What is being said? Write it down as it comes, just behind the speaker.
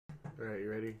All right,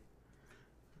 you ready?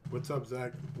 What's up,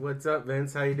 Zach? What's up,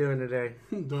 Vince? How you doing today?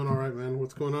 Doing all right, man.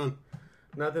 What's going on?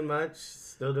 Nothing much.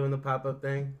 Still doing the pop-up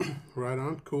thing. Right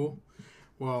on. Cool.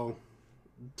 Well,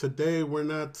 today we're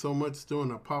not so much doing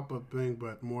a pop-up thing,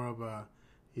 but more of a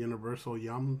universal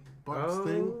Yum box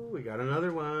thing. We got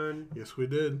another one. Yes, we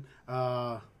did.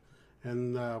 And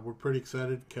we're pretty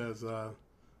excited because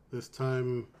this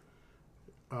time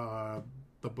the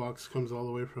box comes all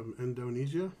the way from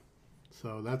Indonesia.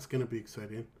 So that's going to be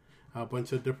exciting. A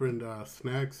bunch of different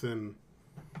snacks and,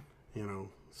 you know,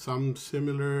 some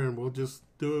similar, and we'll just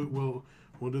do it. We'll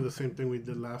do the same thing we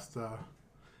did last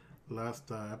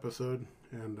episode,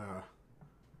 and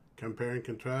compare and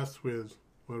contrast with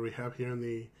what we have here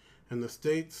in the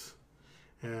States,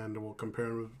 and we'll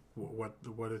compare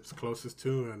what it's closest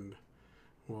to, and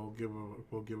we'll give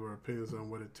our opinions on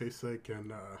what it tastes like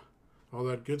and all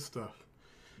that good stuff.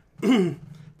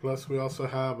 Plus, we also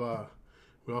have a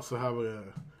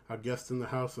guest in the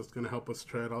house that's going to help us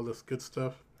try out all this good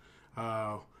stuff.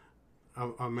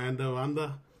 Amanda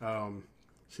Wanda.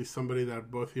 She's somebody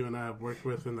that both you and I have worked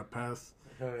with in the past.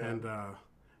 Oh, yeah. And,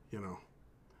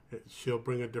 she'll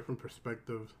bring a different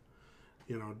perspective,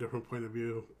 different point of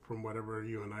view from whatever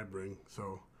you and I bring.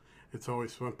 So it's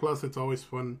always fun. Plus, it's always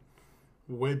fun,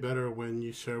 way better when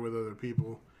you share with other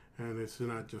people. And it's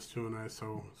not just you and I,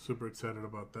 so super excited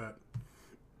about that.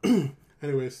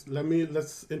 Anyways,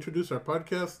 let's introduce our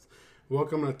podcast.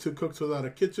 Welcome to Two Cooks Without a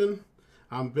Kitchen.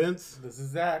 I'm Vince. This is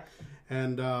Zach.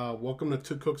 And welcome to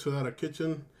Two Cooks Without a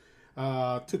Kitchen.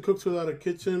 Two Cooks Without a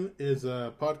Kitchen is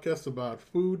a podcast about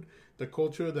food, the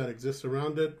culture that exists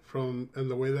around it, and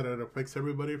the way that it affects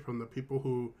everybody, from the people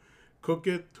who cook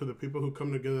it to the people who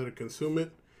come together to consume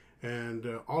it, and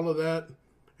all of that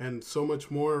and so much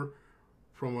more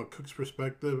from a cook's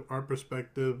perspective, our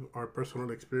personal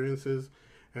experiences,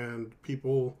 and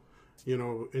people,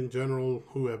 in general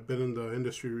who have been in the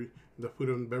industry, the food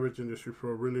and beverage industry,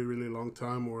 for a really, really long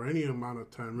time, or any amount of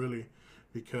time, really,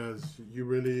 because you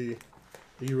really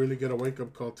get a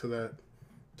wake-up call to that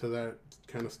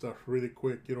kind of stuff really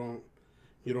quick. You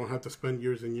don't have to spend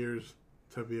years and years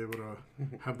to be able to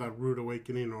have that rude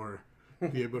awakening or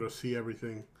be able to see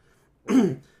everything.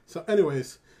 So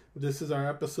anyways, this is our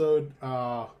episode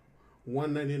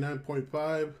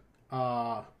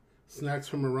 199.5, snacks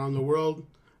from around the world,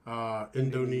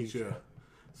 Indonesia.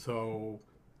 So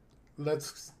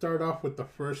let's start off with the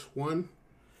first one,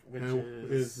 Which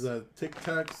is the Tic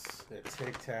Tacs. the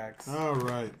Tic Tacs. All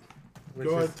right.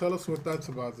 Go ahead, tell us what that's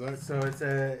about, Zach. So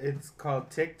it's called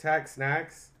Tic Tac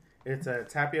Snacks. It's a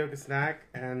tapioca snack,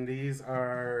 and these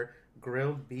are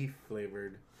grilled beef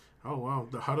flavored. Oh, wow.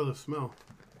 How do they smell?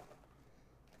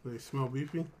 Do they smell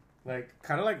beefy?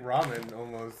 Kind of like ramen,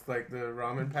 almost. Like the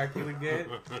ramen pack you would get.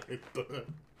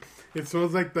 It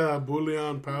smells like the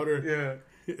bouillon powder.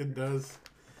 Yeah. It does.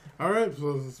 All right, so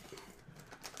let's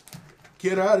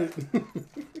get at it.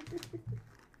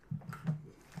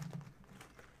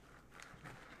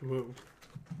 Whoa.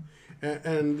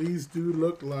 And these do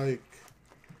look like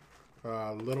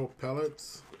little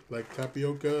pellets, like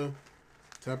tapioca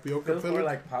Feels pellets. more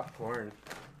like popcorn.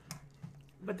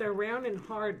 But they're round and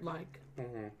hard like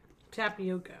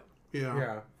tapioca.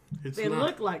 Yeah. It's They not,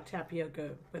 look like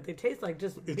tapioca, but they taste like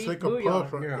just it's beef like bouillon. a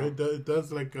puff, right? Yeah. It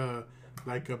does like a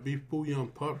beef bouillon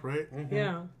puff, right?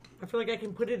 Yeah. I feel like I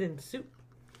can put it in soup.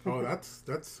 Oh, that's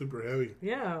super heavy.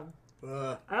 Yeah.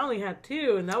 Uh, I only had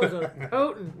two, and that was a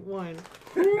potent one.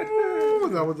 Ooh,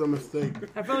 that was a mistake.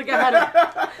 I felt like I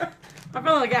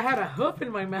had a hoof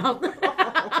in my mouth.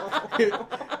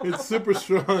 It's super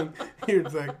strong. Here,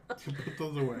 Zach, you put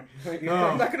those away. I'm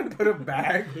not going to put a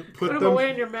bag. Put them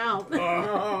away in your mouth.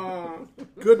 Oh.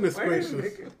 Goodness Why are you gracious.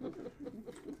 making-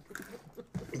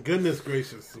 Goodness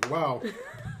gracious. Wow.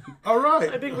 All I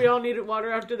right. think we all needed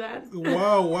water after that.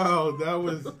 Wow. That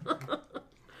was...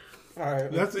 All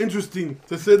right. That's interesting,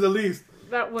 to say the least.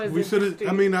 That was We should have... interesting.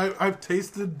 I mean, I've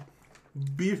tasted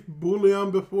beef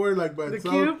bouillon before, like by The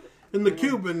itself. cube? In the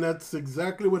cube, and that's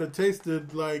exactly what it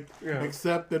tasted like, Yeah.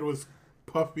 except it was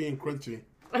puffy and crunchy.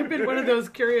 I've been one of those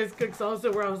curious cooks also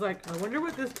where I was like, I wonder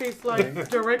what this tastes like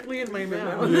directly in my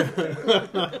mouth.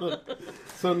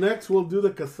 So next we'll do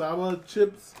the cassava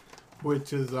chips,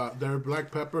 which is they're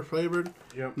black pepper flavored.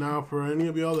 Yep. Now, for any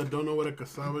of y'all that don't know what a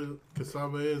cassava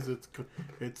is,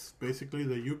 it's basically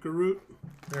the yucca root.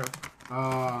 Yeah.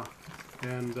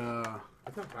 And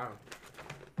That's not bad.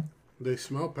 they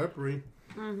smell peppery.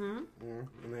 And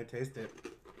they taste it.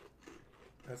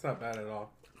 That's not bad at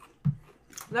all.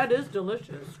 That is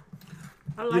delicious.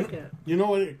 I like it. You know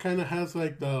what? It kind of has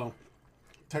like the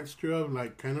texture of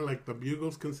kind of like the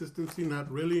Bugles consistency. Not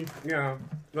really. Yeah.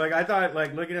 I thought,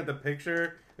 looking at the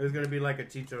picture, It was gonna be like a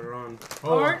chicharron.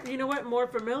 Oh, Or, you know what, more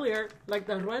familiar, like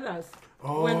the ruedas,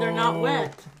 when they're not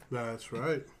wet. That's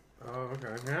right. Oh,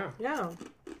 okay, yeah. Yeah.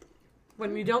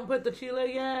 When you don't put the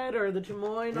chile yet, or the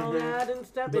chamoy and all that and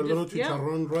stuff. The it little just, yeah,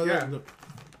 chicharron rueda. Yeah.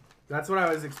 That's what I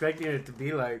was expecting it to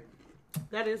be like.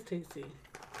 that is tasty.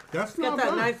 That's It's got not that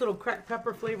bad. nice little cracked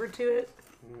pepper flavor to it.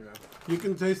 Yeah. You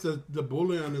can taste the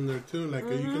bouillon in there too. Like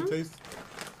you can taste.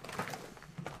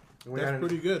 We That's got,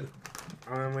 pretty good.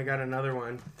 we got another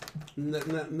one.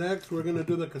 Next, we're gonna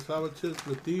do the cassava chips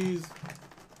with these,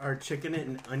 Our chicken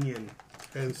and onion.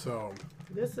 and so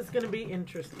This is going to be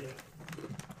interesting.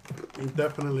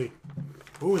 definitely.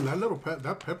 Oh, and that little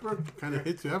that pepper kind of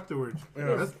hits you afterwards.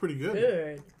 Yeah. That's pretty good.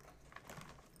 Good.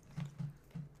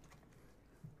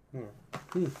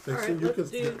 They All say right, you let's can,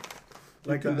 do. you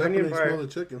Like can the onion definitely part. smell the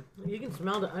chicken. You can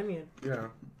smell the onion. Yeah,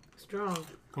 Strong.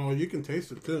 Oh, you can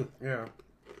taste it too. yeah.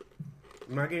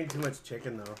 I'm not getting too much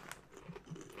chicken though.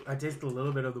 I taste a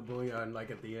little bit of the bouillon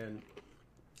like at the end.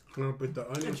 With the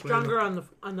onion It's flavor. stronger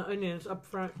on the onions up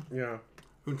front. Yeah.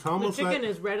 It's The almost chicken like,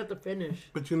 is right at the finish.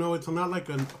 but you know, it's not like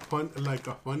a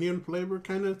onion flavor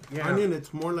kind of Yeah. onion.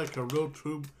 It's more like a real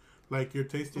true, like you're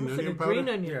tasting Almost like a onion powder. green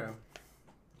onion. Yeah.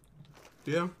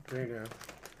 Yeah, There you go.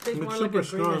 Tastes It's more like super a green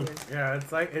strong. onion. Yeah,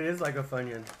 it is like a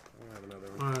funyun. I'll have another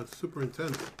one. it's super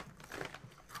intense.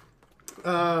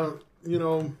 You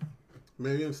know,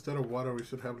 maybe instead of water, we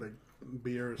should have like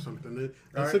beer or something. All It's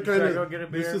right, the should I kind go of get a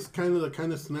this beer? is kind of the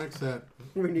kind of snacks that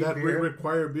We need beer.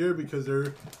 require beer because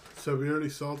they're severely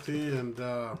salty and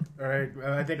All right,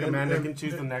 I think And- Amanda and- can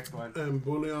choose the next one.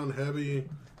 bouillon heavy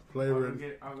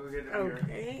flavored. I'll go get a beer.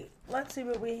 Okay, let's see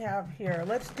what we have here.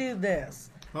 Let's do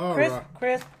this. All Crisp, right,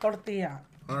 crisp tortilla.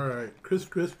 all right,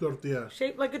 crisp tortilla.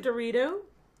 Shaped like a Dorito.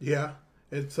 Yeah,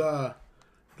 it's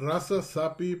rasa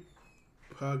sapi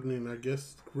pagnin, I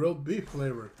guess, grilled beef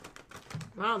flavor.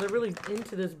 Wow, they're really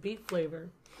into this beef flavor.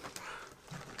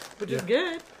 Which is Yeah.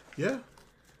 good. Yeah.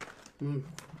 Mm.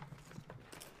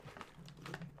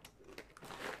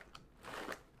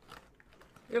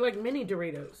 They're like mini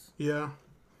Doritos. Yeah,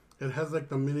 it has like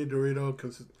the mini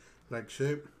Dorito like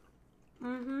shape.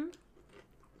 Mm-hmm.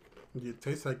 It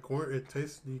tastes like corn.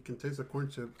 You can taste the corn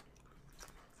chip.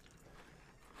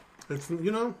 It's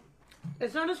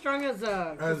It's not as strong as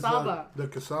as cassava. the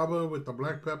cassava with the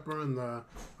black pepper and the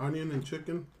onion and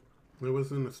chicken. It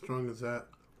wasn't as strong as that,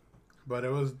 but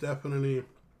it was definitely.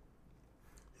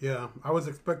 Yeah, I was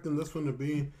expecting this one to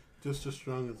be just as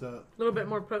strong as that. A little bit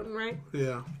more potent, right?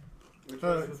 Yeah, Which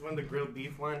one is this one? The grilled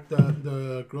beef one?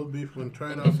 the grilled beef one.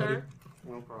 Try it Thank you, out, buddy. sir.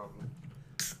 No problem.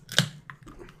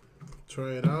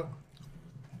 Try it out,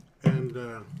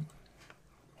 and.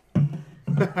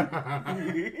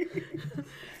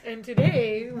 And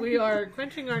today we are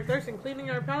quenching our thirst and cleaning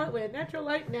our palate with Natural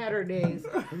Light Natter Days.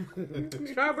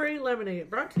 Strawberry lemonade,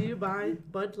 brought to you by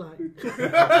Bud Light.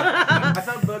 I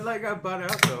thought Bud Light got bought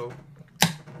out though.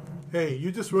 Hey,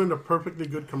 you just ruined a perfectly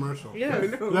good commercial.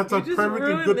 Yes. That's a You just perfectly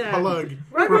ruined good that. plug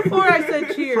Right before I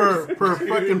said cheers. for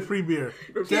fucking free beer.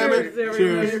 Damn Cheers, it! everyone.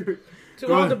 Cheers. To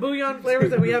Go all ahead. the bouillon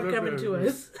flavors that we have coming to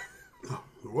us.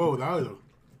 Whoa, that was.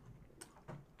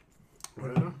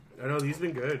 I know these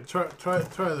been good. Try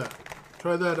that.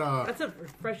 Try that. That's a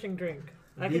refreshing drink.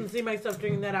 I can see myself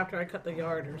drinking that after I cut the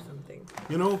yard or something.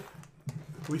 You know,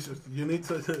 you need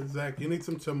some Zach. You need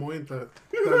some chamoy and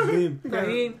tajin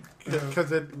Tahini.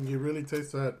 because you really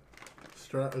taste that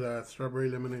strawberry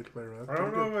lemonade flavor. That's I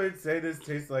don't pretty know if I'd say this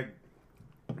tastes like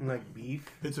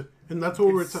beef. good. And that's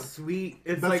what It's sweet.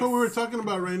 It's That's like what we were talking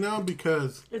about right now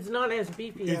because It's not as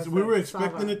beefy as we were the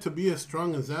expecting cassava. it to be as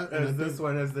strong as that, and as it this doesn't.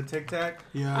 one as the Tic Tac.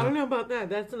 Yeah, I don't know about that.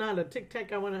 That's not a Tic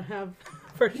Tac I want to have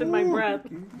fresh in my breath.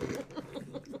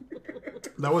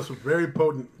 that was very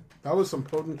potent. That was some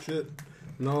potent shit.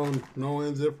 No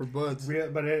ends there for buds.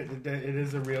 But it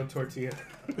is a real tortilla.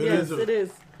 Yes, it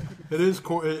is. It is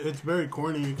corn. It's very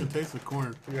corny. You can taste the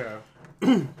corn. Yeah.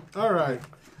 All right.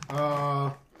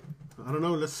 I don't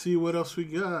know. Let's see what else we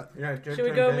got. Yeah. Should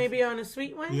we go maybe on a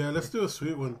sweet one? Yeah, let's do a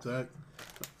sweet one, Zach.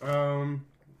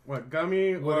 What,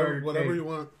 gummy or Whatever cake? you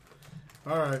want.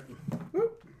 All right.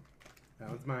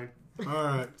 That was mine. All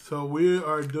right. So we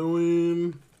are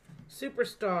doing.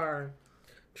 Superstar.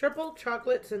 Triple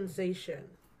chocolate sensation.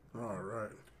 All right.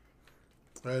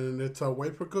 And it's a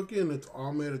wafer cookie, and it's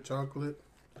all made of chocolate.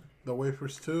 The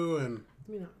wafers too, and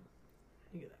You know.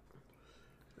 You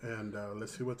get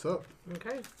let's see what's up. that.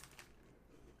 Okay.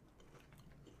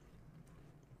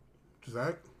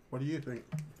 Zach, what do you think?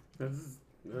 It's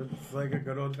like a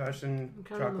good old fashioned I'm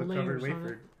counting the chocolate covered layers on It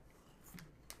wafer.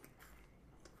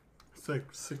 like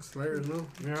 6 layers, no?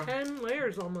 Yeah. 10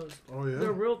 layers almost. Oh yeah.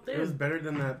 They're real It was thin. better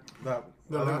than that The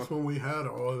other last one we had,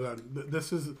 all that.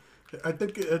 This is, I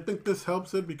think this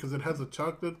helps it because it has a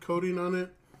chocolate coating on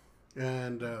it,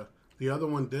 and the other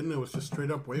one didn't. It was just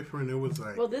straight up wafer, and it was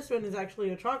like. Well, this one is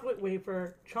actually a chocolate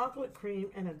wafer, chocolate cream,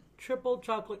 and a triple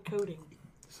chocolate coating.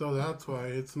 So that's why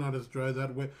it's not as dry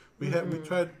that way. We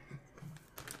tried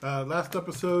last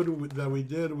episode that we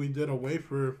did a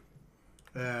wafer,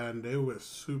 and it was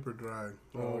super dry.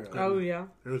 Oh yeah.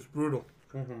 It was brutal.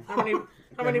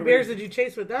 How many beers did you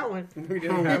chase with that one? We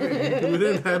didn't have any. We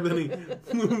didn't have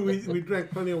any. we drank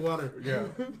plenty of water. Yeah.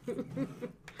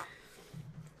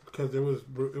 Because it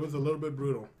was a little bit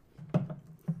brutal.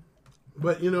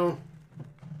 But you know,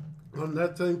 on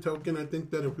that same token, I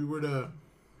think that if we were to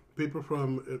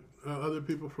other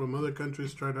people from other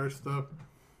countries tried our stuff,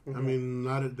 I mean,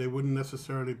 they wouldn't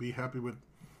necessarily be happy with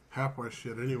half our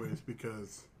shit, anyways,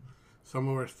 because some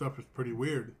of our stuff is pretty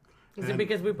weird. Is it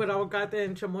because we put aguacate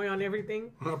and chamoy on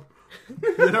everything?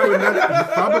 You know,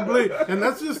 and probably, and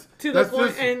that's just To the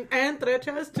point, and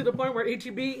trechas, to the point where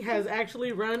HEB has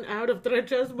actually run out of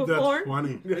trechas before. That's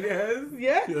funny. Yes.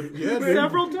 Yeah, Yeah,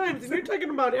 several times. And you're talking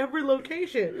about every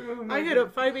location. I hit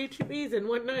up 5 HEBs in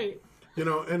one night. You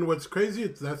know, and what's crazy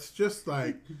is that's just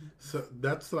like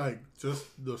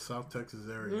just the South Texas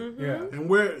area, Yeah. and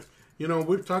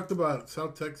we've talked about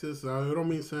South Texas. I don't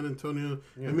mean San Antonio.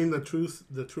 Yeah. I mean the true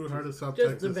heart of South Just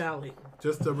Texas, the valley.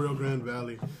 just the Rio Grande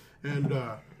Valley, and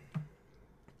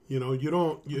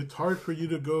it's hard for you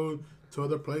to go to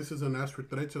other places and ask for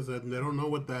trechas and they don't know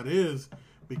what that is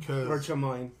because Or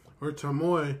chamoy. or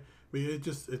chamoy. I mean,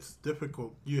 it's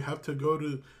difficult. You have to go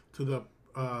to the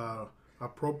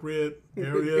appropriate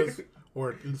areas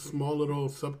or small little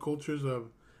subcultures of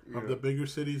the bigger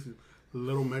cities,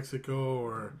 Little Mexico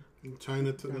or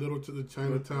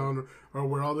Chinatown, or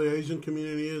where all the Asian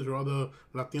community is, or all the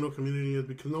Latino community is,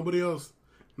 because nobody else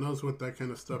knows what that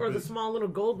kind of stuff Or is. the small little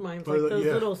gold mines, Or like those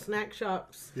yeah. little snack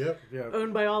shops Yep. Yeah.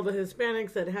 owned by all the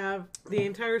Hispanics that have the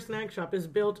entire snack shop is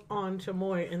built on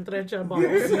chamoy and trecha balls.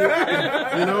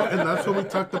 You know, and that's what we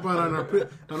talked about on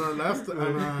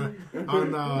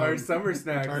Our summer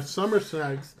snacks. our summer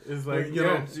snacks. is like,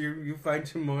 you find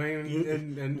chamoy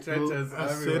and trechas everywhere.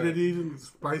 Acidity and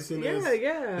spiciness.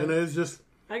 Yeah. And it's just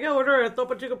I got order a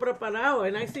Topo Chico preparado,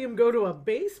 and I see him go to a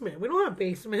basement. We don't have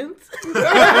basements.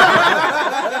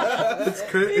 it's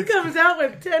crazy. He comes out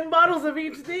with 10 bottles of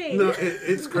each thing. No,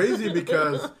 it's crazy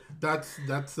because that's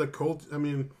the culture. I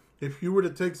mean, if you were to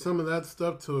take some of that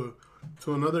stuff to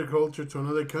another culture, to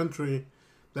another country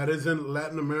that isn't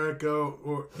Latin America,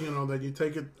 or that you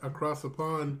take it across the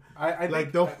pond, I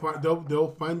like think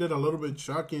they'll find it a little bit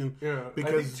shocking. Yeah, I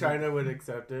because think China would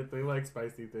accept it. They like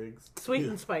spicy things. Sweet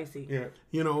and spicy. Yeah.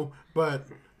 But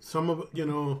some of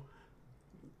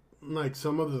like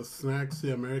some of the snacks,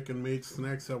 the American made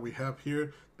snacks that we have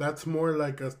here, that's more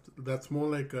like a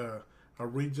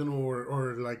regional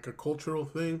or like a cultural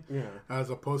thing, as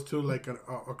opposed to like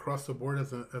across the board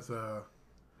as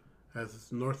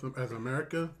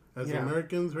America,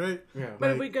 Americans, right? Yeah.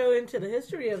 But if we go into the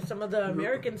history of some of the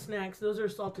American snacks, those are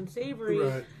salt and savory.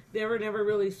 Right. They were never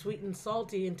really sweet and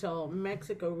salty until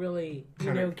Mexico really,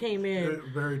 came in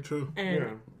Very true.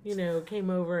 and, came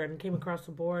over and came across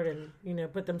the board and,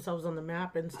 put themselves on the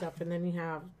map and stuff. And then you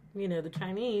have, the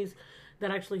Chinese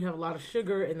that actually have a lot of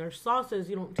sugar in their sauces.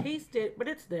 You don't taste it, but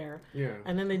it's there. Yeah.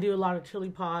 And then they do a lot of chili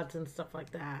pods and stuff like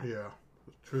that. Yeah,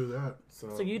 true that.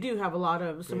 So you do have a lot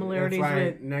of similarities That's why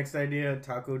with... next idea,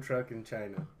 taco truck in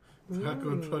China.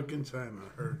 Taco truck in China.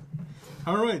 Heard.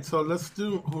 All right, so let's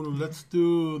do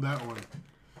that one.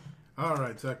 All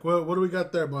right, Zach. What do we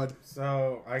got there, bud?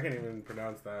 So I can't even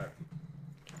pronounce that.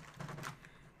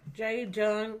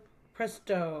 Jajang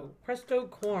Presto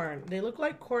corn. They look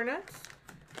like corn nuts.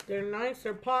 They're nice.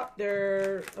 They're popped.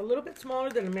 They're a little bit smaller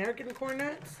than American corn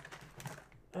nuts.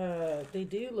 They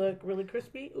do look really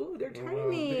crispy. Ooh, they're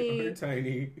tiny. They're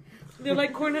tiny. They're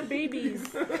like corn nut babies.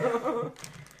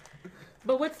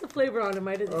 But what's the flavor on them?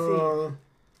 I didn't see.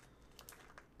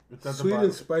 It's at the Sweet bottom.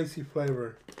 and spicy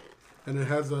flavor, and it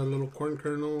has a little corn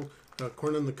kernel,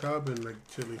 corn on the cob, and like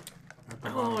chili. At the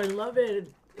Oh, I bottom. love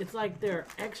it. It's like they're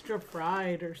extra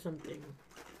fried or something.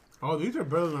 Oh, these are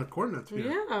better than our corn nuts here.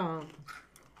 Yeah.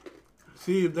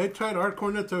 See, if they tried our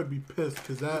corn nuts, I would be pissed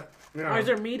because Yeah. Ours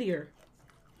are meatier.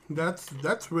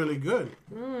 that's really good.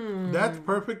 That's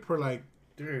perfect for like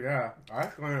Dude, yeah.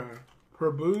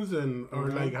 for booze and or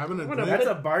like having a drink. That's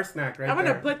a bar snack right I'm there.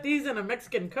 going to put these in a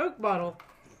Mexican Coke bottle.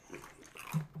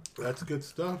 That's good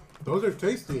stuff. Those are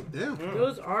tasty. Yeah.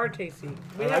 Those are tasty.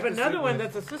 We I have like the another one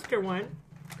sweetness. that's a sister one.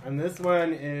 And this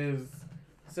one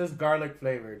says garlic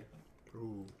flavored.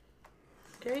 Ooh.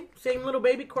 Okay, same little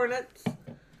baby cornets,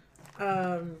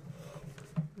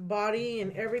 body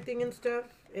and everything and stuff.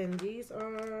 And these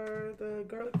are the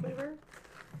garlic flavor.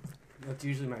 That's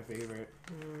usually my favorite.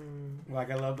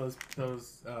 Like I love those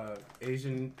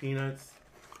Asian peanuts.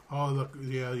 Oh, the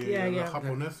Yeah. the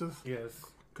japoneses, Yes.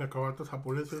 cacahuates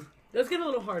japoneses. Those get a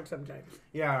little hard sometimes.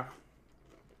 Yeah.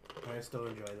 I still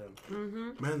enjoy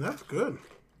them. Man, that's good.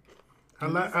 I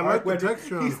These like are the way-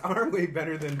 texture. on These them. are way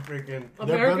better than freaking.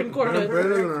 American cornets. They're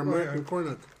better than our American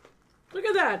cornets. Look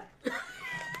at that.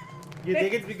 You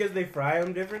think it's because they fry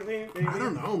them differently? Maybe? I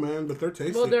don't know, man, but they're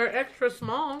tasty. Well, they're extra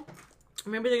small.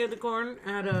 Maybe they get the corn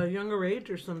at a younger age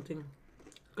or something.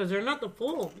 Because they're not the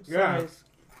full Yeah. size.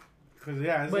 Cause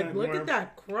yeah, isn't But it look more... at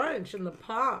that crunch and the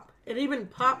pop. It even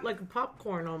popped like a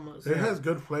popcorn almost. It has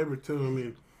good flavor too. I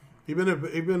mean, even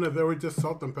if they were just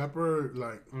salt and pepper,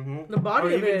 like The body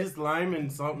Or of even it, just lime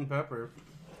and salt and pepper.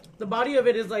 the body of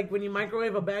it is like when you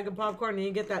microwave a bag of popcorn and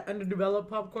you get that underdeveloped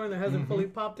popcorn that hasn't fully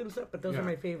popped and stuff. But those Yeah. are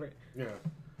my favorite. Yeah.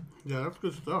 yeah, that's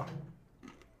good stuff.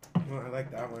 Well, I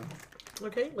like that one.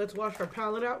 Okay, let's wash our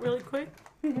palate out really quick.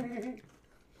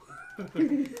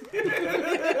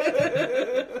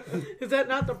 Is that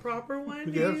not the proper one?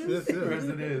 to Yes, use? Yes,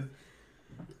 it is.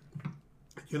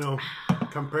 You know,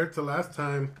 compared to last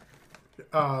time,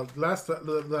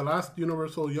 the last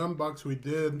Universal Yum Box we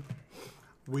did,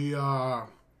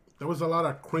 there was a lot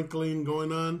of crinkling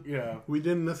going on. Yeah. We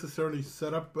didn't necessarily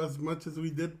set up as much as we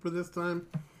did for this time.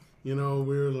 You know,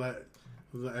 we were like,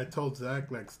 I told Zach,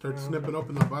 like, start snipping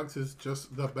open the boxes,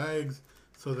 just the bags,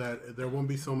 so that there won't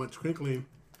be so much crinkling.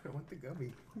 I want the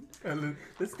gummy.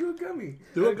 Let's do a gummy.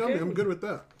 Do it, Okay. gummy. I'm good with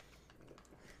that.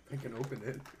 I can open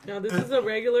it. Now this is a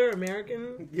regular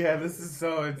American Yeah, this is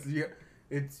so it's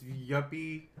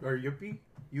yuppie or yuppie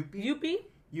Yuppie.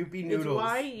 yuppie It's noodles.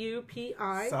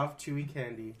 YUPI. Soft chewy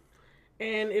candy.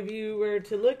 And if you were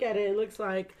to look at it, it looks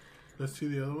like Let's see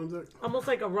the other ones, Zach. almost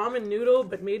like a ramen noodle,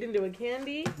 but made into a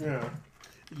candy. Yeah.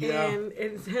 And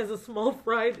it has a small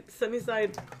fried sunny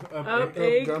side Up up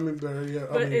it. egg, Gummy bear, yeah.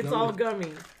 but it's all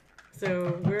gummy.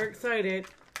 So we're excited.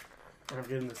 I'm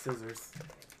getting the scissors.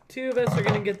 Two of us are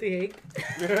gonna get the egg.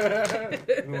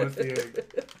 Who wants the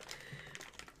egg?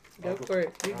 Go for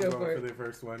it. You I'm go going for it. the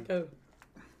first one. Go.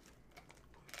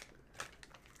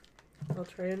 I'll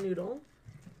try a noodle.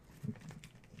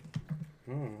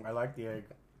 I like the egg.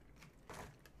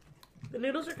 The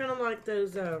noodles are kind of like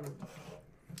those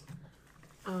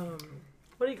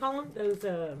what do you call them? Those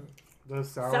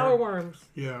Those sour worms.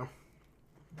 Yeah.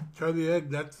 Try the egg.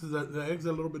 The egg's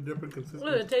a little bit different Look,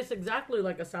 consistency. it tastes exactly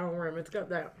like a sour worm. It's got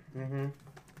that. Mm-hmm.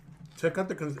 Check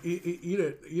out eat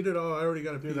it. Eat it all. I already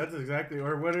got a piece. Dude, that's exactly.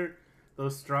 Or what are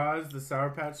those straws? The Sour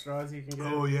Patch straws you can get.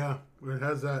 Oh yeah, it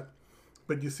has that.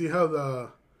 But you see how the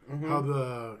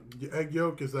egg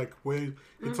yolk is like way.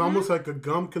 It's almost like a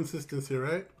gum consistency,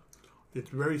 right? It's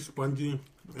very spongy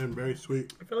and very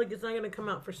sweet. I feel like it's not going to come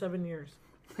out for 7 years.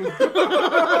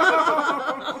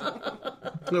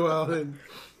 Well, then,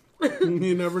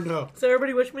 you never know. So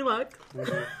everybody wish me luck. Well,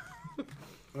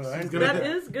 I'm gonna That get-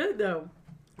 is good though.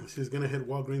 She's gonna hit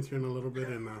Walgreens here in a little bit,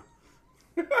 and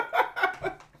it's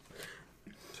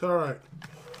all right.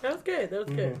 That was good. That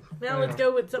was good. Now Yeah. let's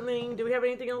go with something. Do we have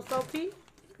anything else salty?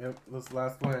 Yep, this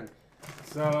last one.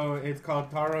 So it's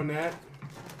called Taro Net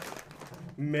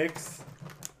Mix,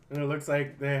 and it looks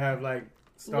like they have like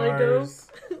stars.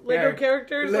 Lego Yeah.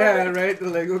 characters? Yeah, right. The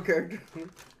Lego character.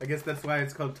 I guess that's why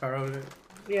it's called Taro Net,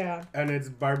 Yeah. and it's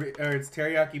it's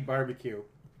teriyaki barbecue.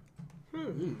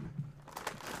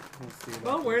 Let's see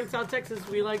Well, we're in South Texas.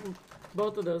 We like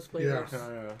both of those flavors.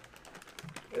 Yeah.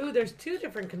 Ooh, there's two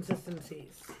different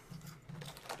consistencies.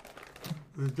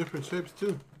 There's different shapes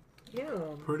too. Yeah.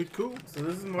 Pretty cool. So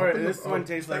this is more. Open the- This one oh,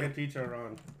 tastes like a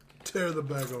chicharron. Tear the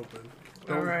bag open.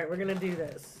 All right, we're gonna do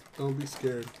this. Don't be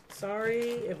scared. Sorry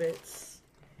if it's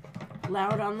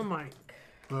loud on the mic.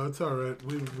 Oh, it's all right.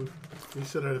 We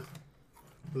should have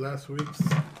last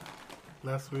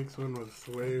week's one was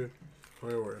way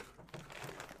worse.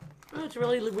 Oh, it's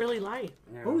really, really light.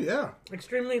 Yeah. Oh yeah.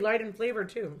 Extremely light in flavor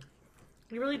too.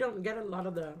 You really don't get a lot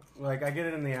of the Like I get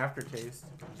it in the aftertaste,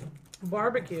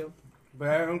 barbecue. but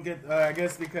I don't get. I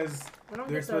guess because I don't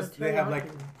they're get the supposed. They have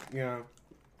like, teriyaki. you know.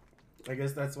 I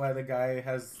guess that's why the guy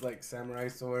has like samurai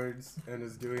swords and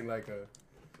is doing like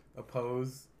a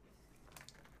pose.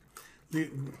 The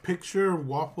picture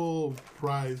waffle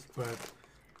fries, but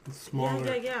it's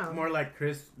smaller. Yeah. More like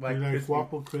crisp, like They're like crispy.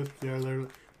 waffle crisp. Yeah,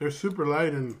 they're super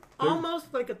light and they're-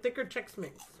 Almost like a thicker Chex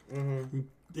Mix,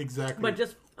 exactly. but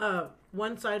just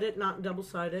one-sided, not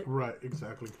double-sided. right,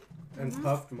 exactly. And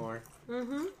puffed more.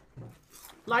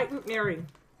 Light and airy.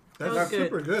 That's That's good.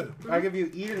 super good. Like if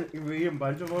you eat a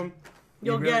bunch of them,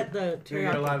 You'll really- get the You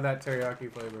get a lot teriyaki. of that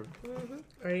teriyaki flavor.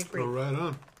 I agree. So right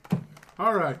on.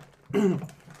 All right.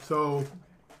 So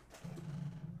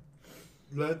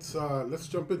let's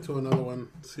jump into another one.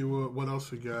 See what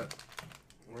else we got.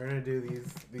 We're gonna do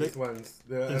these ones.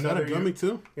 Is that a gummy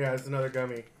too? Yeah, it's another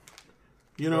gummy.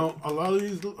 You know, a lot of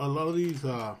these.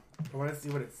 I want to see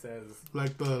what it says.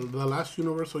 Like the last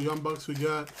Universal Young Bucks we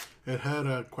got, it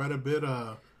had quite a bit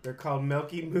They're called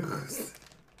Milky Moose.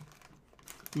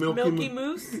 Milky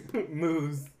Moose?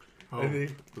 Moose. Oh, I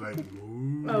think. like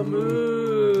moo. Oh,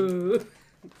 moo.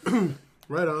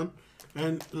 Right on.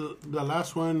 And the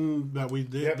last one that we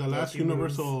did, Yep, the last Milky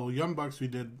Universal Young Bucks we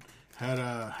did, had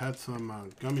some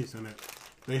gummies in it.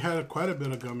 They had quite a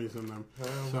bit of gummies in them. Oh.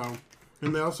 So,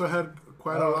 and they also had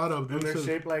quite a lot of. And they're dulces.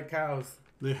 shaped like cows.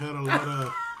 They had a lot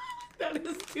of. That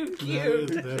is too that cute.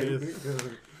 that is.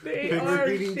 They We're are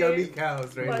eating gummy shaped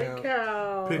cows right like now.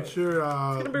 cows. Picture It's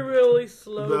gonna be really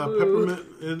slow. the move.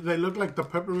 peppermint. They look like the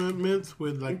peppermint mints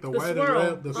with like the, The white swirl. and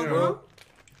red. The Uh-huh. swirl.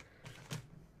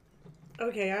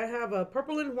 Okay, I have a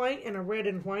purple and white and a red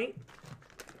and white.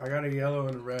 I got a yellow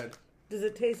and a red. Does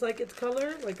it taste like its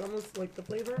color? Like almost like the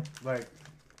flavor? Like,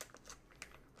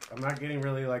 I'm not getting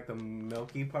really like the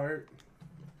milky part.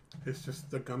 It's just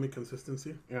the gummy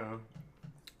consistency. You know.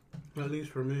 At least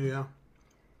for me, yeah.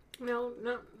 No,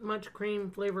 not much cream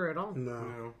flavor at all. No. You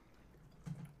know.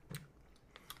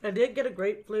 I did get a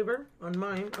grape flavor on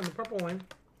mine, on the purple one.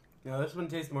 No, this one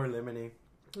tastes more lemony.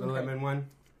 The Okay. lemon one.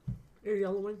 Your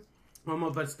yellow one.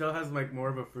 Almost, but still has like more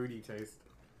of a fruity taste.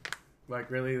 Like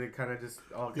really, they kind of just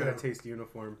all kind Yeah. of taste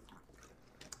uniform.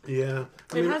 Yeah.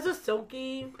 I It mean, has a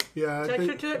silky yeah, I texture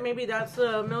think to it. Maybe that's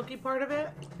the milky part of it.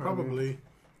 probably.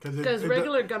 Because it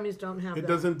regular gummies don't have it that.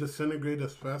 doesn't disintegrate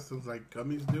as fast as like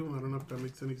gummies do. I don't know if that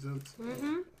makes any sense.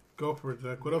 Mm-hmm. Go for it,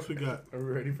 Zach. What else we got? Are we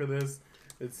ready for this?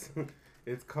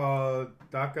 It's called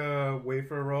Dhaka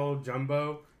Wafer Roll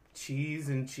Jumbo Cheese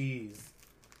and Cheese.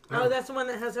 Oh, that's the one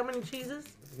that has how many cheeses?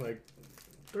 Like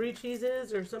 3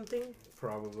 cheeses or something?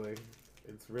 probably.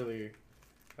 It's really.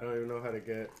 I don't even know how to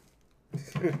get.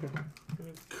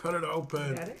 Cut it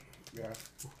open. Got it? Yeah.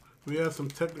 We have some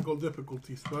technical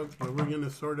difficulties, folks, but we're gonna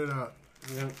sort it out.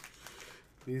 Yeah.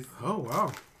 These. Oh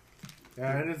wow.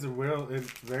 Yeah, it is a real.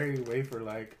 It's very wafer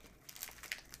like.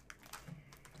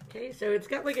 Okay, so it's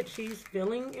got like a cheese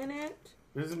filling in it.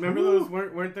 Remember Ooh. those?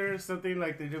 Weren't there something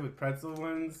like they did with pretzel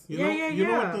ones? You Yeah, know, yeah, you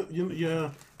know yeah. what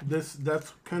yeah.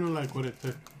 That's kind of like what it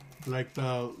like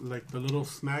the little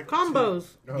snack Combos.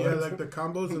 Oh, Yeah, that's- like the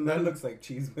combos and that then looks like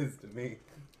cheese whiz to me.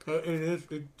 it is.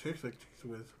 It tastes like cheese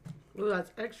whiz. Ooh,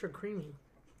 that's extra creamy.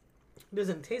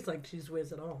 Doesn't taste like cheese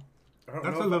whiz at all. I don't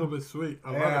That's know a if little bit sweet.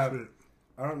 A lot Yeah. of sweet.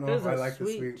 I don't know There's if I a like the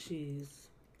sweet sweet. cheese.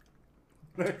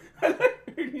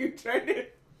 You tried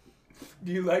it.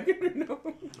 Do you like it or no?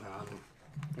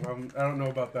 I don't know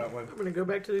about that one. I'm gonna go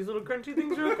back to these little crunchy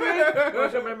things real quick.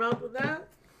 Wash up my mouth with that.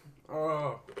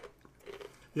 Oh,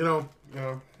 You know,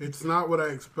 yeah, it's not what I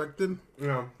expected,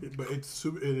 yeah. but it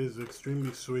is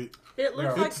extremely sweet. It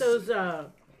looks Yeah. like those,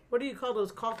 what do you call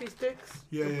those coffee sticks?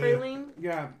 Yeah, The yeah, praline?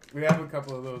 Yeah, we have a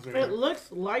couple of those right It here.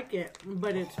 looks like it,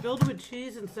 but it's filled with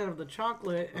cheese instead of the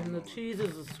chocolate, and the cheese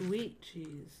is a sweet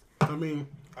cheese. I mean,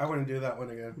 I wouldn't do that one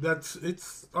again.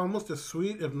 it's almost as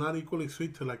sweet, if not equally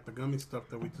sweet, to like the gummy stuff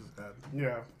that we just had.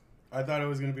 Yeah, I thought it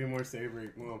was gonna be more savory.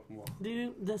 Well.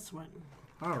 Do this one.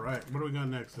 All right, what do we got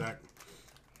next, Zach?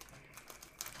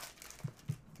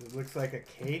 It looks like a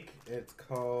cake. It's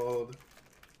called.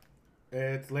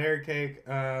 It's layer cake.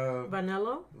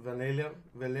 Vanilla? Vanilla.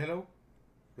 Vanilla.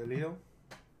 Vanilla.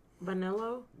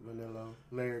 Vanilla? Vanilla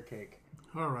layer cake.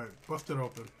 All right, bust it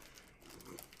open.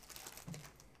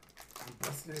 I'm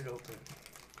busting it open.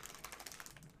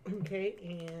 Okay,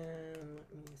 and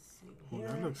let me see Oh, here.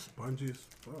 that looks spongy as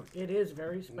fuck. It is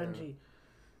very spongy.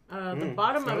 The Mm,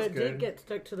 bottom of smells it good. did get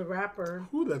stuck to the wrapper.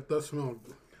 Ooh, that does smell.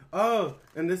 Oh,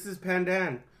 and this is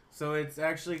pandan. So it's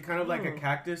actually kind of like a Mm.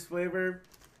 cactus flavor.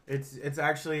 It's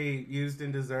actually used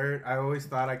in dessert. I always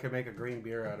thought I could make a green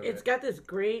beer out of It's it. got this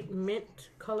great mint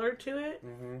color to it,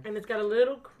 Mm-hmm. and it's got a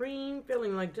little cream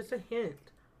filling, like just a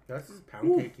hint. That's just pound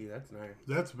Ooh. cakey. That's nice.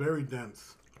 That's very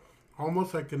dense.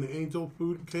 Almost like an angel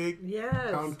food cake,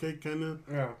 Yes. pound cake kind of.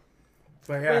 Yeah. But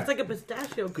But yeah, it's like a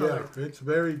pistachio Yeah, color. it's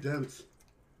very dense.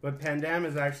 but pandan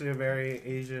is actually a very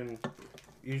Asian,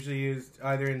 usually used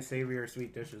either in savory or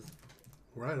sweet dishes.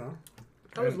 Right on.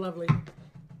 That was lovely.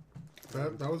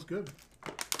 That was good.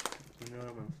 You know,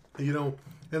 man. You know,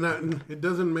 and it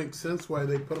doesn't make sense why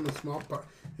they put them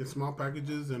in small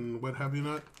packages and what have you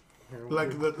not. Like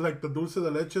the dulce de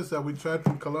leches that we tried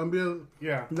from Colombia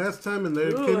Yeah. last time, and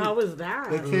they Ooh, how was that?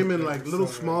 came in Ooh, like it's little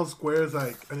so good. small squares,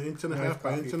 like an inch and a Nice half by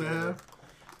coffee inch and a flavor. half.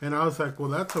 And I was like, well,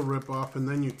 that's a ripoff. And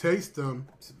then you taste them.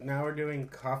 So now we're doing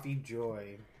Coffee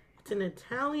Joy. It's an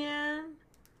Italian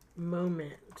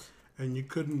moment. And you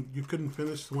couldn't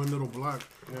finish one little block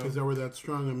because No. they were that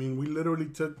strong. I mean, we literally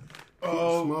took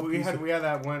Oh, small we pieces. had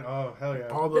that one. Oh, hell yeah.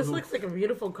 all This those. looks like a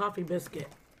beautiful coffee biscuit.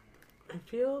 I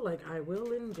feel like I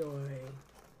will enjoy.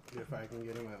 If I can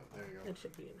get them out. There you go. That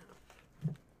should be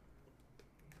enough.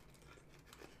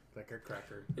 Like a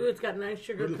cracker. Ooh, it's got nice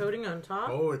sugar Really? coating on top.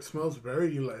 Oh, it smells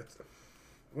very like.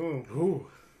 Ooh. Ooh,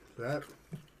 that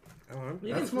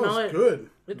You that can smells smell it. good.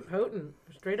 It's potent.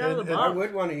 Straight out of the And I box.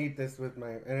 would want to eat this with my...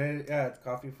 And yeah, it's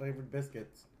coffee-flavored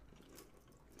biscuits.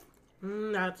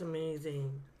 That's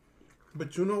amazing.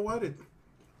 But you know what? It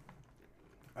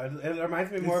It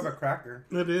reminds me more of a cracker.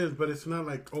 is, but it's not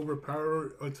like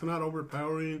overpower. It's not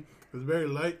overpowering. It's very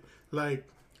light. Like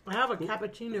I have a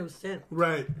cappuccino scent.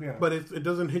 right, Yeah. but it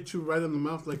doesn't hit you right in the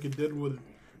mouth like it did with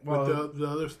Well, the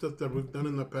other stuff that we've done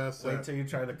in the past. wait till you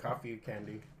try the coffee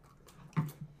candy.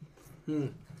 Hmm.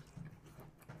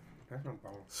 That's not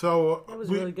bad. So That was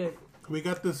we really good. we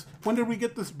got this. When did we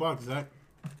get this box, Zach?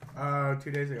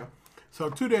 2 days ago. So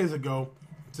 2 days ago,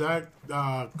 Zach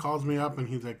calls me up and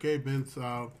he's like, "Hey Vince,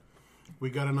 we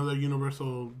got another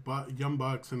Universal Yum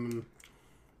box," and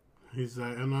he's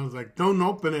and I was like, "Don't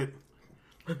open it,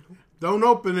 don't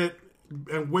open it,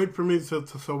 and wait for me so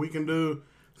we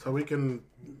can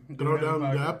throw down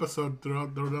the episode, throw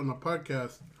down the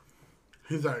podcast."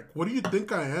 He's like, "What do you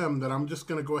think I am? That I'm just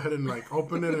gonna go ahead and like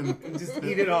open it and Just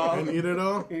eat it all. and eat it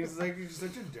all?" He's like, you're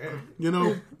such a dick. You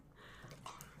know,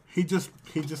 he just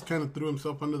kind of threw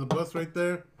himself under the bus right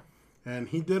there, and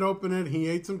he did open it. He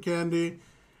ate some candy,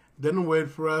 didn't wait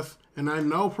for us, and I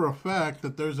know for a fact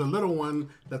that there's a little one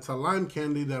that's a lime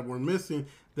candy that we're missing.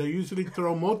 They usually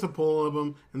throw multiple of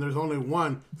them, and there's only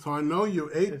one. So I know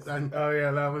you ate. Oh,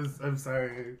 yeah, that was... I'm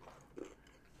sorry.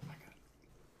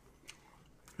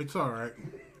 It's all right.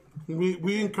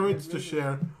 We encourage to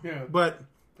share, Yeah. but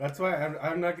That's why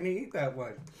I'm not going to eat that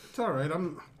one. it's all right.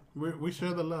 We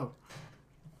share the love.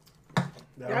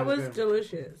 That was good.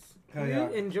 delicious. Hell You yeah.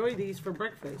 enjoy these for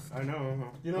breakfast. I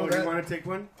know. You know Oh, do that- you want to take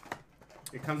one?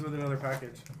 It comes with another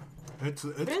package. It's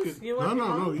Vince, good. you want No,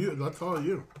 one? you. That's all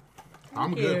you.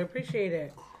 I'm Thank you. good. Appreciate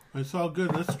it. It's all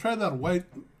good. Let's try that white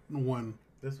one.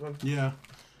 This one? Yeah.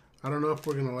 I don't know if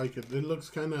we're gonna like it. It looks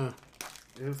kind of.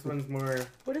 This one's more...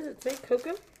 What does it say?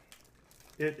 Cocoa?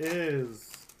 It is.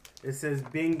 It says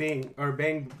Bing Bing. Or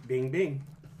Bang Bing Bing.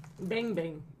 Bang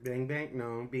bang. Bang Bang.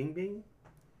 No. Bing Bing?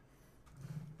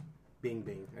 Bing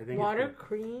Bing. I think Water, it's...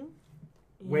 cream.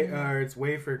 It's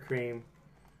wafer cream.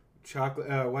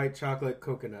 Chocolate, white chocolate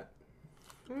coconut.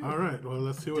 All right. Well,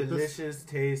 let's see what this. Delicious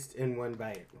taste in one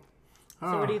bite.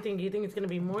 So what do you think? Do you think it's going to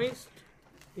be moist?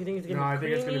 Do you think it's going No, to I be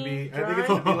think it's gonna creamy, be. I think it's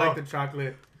gonna be dry? like the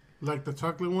chocolate. Like the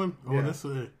chocolate one? Oh, Yeah. this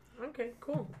is. Okay,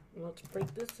 cool. Let's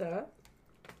break this up.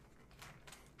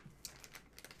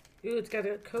 Ooh, it's got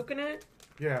a coconut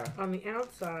Yeah. on the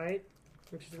outside,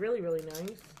 which is really, really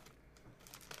nice.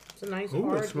 It's a nice Oh,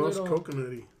 hard it smells little...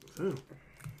 coconutty too.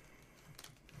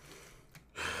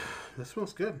 That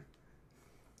smells good.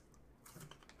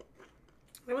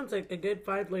 That one's like a good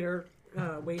 5-layer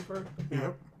wafer.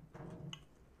 Yep.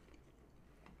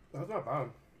 That's not bad.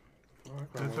 I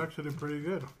like that That's one. actually pretty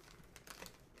good.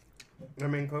 I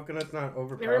mean, coconut's not It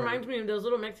overpowering. reminds me of those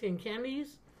little Mexican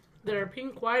candies that are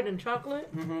pink, white, and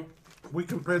chocolate. Mm-hmm. We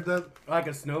compared that. Like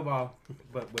a snowball,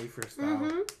 but wafer style.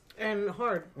 Mm-hmm. And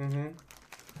hard. Mm-hmm.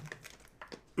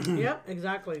 Yep,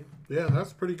 exactly. Yeah,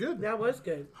 that's pretty good. That was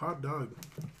good. Hot dog.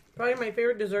 Probably my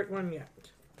favorite dessert one yet.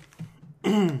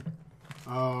 That's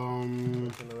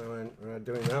another one. We're not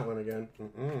doing that one again.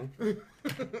 Mm-mm.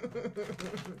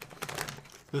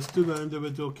 Let's do the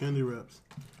individual candy wraps.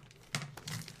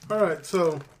 All right,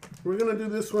 so we're gonna do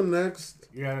this one next.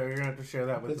 Yeah, you're gonna have to share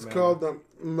that with It's the called the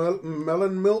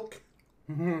melon milk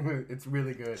It's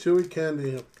really good. chewy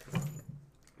candy.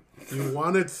 You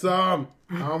wanted some?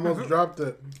 I almost dropped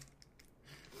it.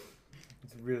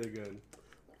 It's really good.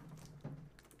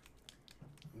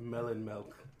 Melon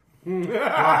milk.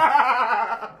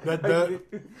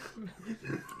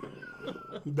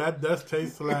 That does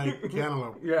taste like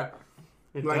cantaloupe, Yeah.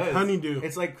 It like does. honeydew.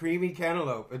 It's like creamy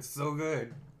cantaloupe. It's so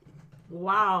good.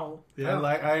 Wow. Yeah,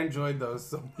 I enjoyed those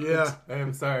so much. Yeah. I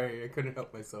am sorry. I couldn't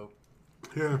help myself.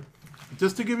 yeah.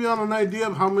 Just to give you all an idea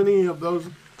of how many of those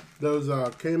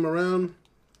came around.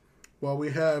 Well,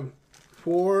 we have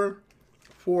four.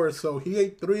 So he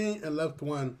ate 3 and left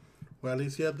 1. Well, at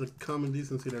least he had the common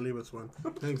decency to leave us one.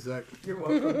 Thanks, Zach. You're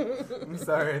welcome. I'm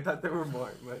sorry. I thought there were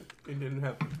more, but it didn't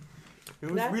happen. It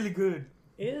was That- really good.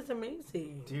 It is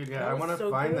amazing. Dude, yeah, That I was want to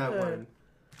so find that good. one.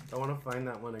 I want to find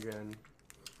that one again.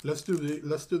 Let's do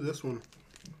this one.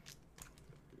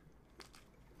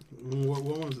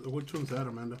 Which one's that,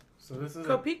 Amanda? So this is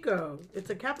Copico. It's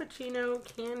a cappuccino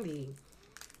candy.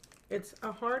 It's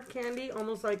a hard candy,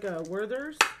 almost like a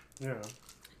Werther's, yeah.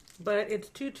 but it's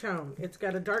two-tone. It's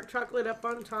got a dark chocolate up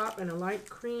on top and a light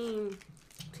cream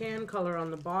tan color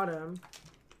on the bottom.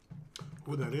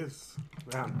 Oh, that is.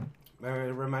 Yeah.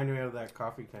 It reminded me of that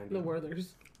coffee candy. The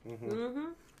Werther's. Mm-hmm.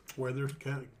 Where there's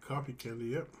coffee candy,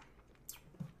 yep.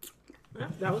 Yeah,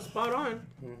 that was spot on.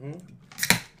 Mm-hmm.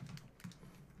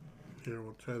 Here,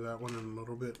 we'll try that one in a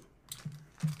little bit.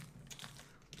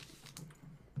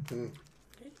 Okay,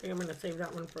 I think I'm going to save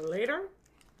that one for later.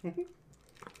 Yeah,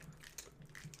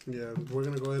 we're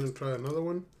going to go ahead and try another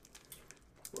one.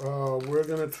 We're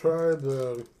going to try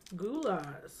the...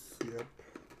 Gulas. Yep.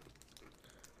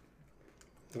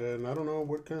 And I don't know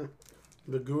what kind.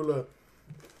 The Gula.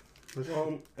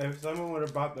 Well, if someone would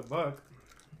have bought the book.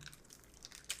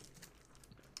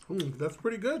 That's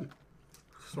pretty good.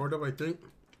 Sort of, I think.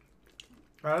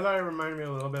 I thought it reminded me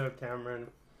a little bit of Cameron.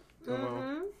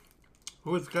 Mm-hmm.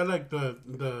 Oh, it's got like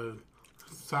the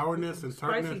sourness and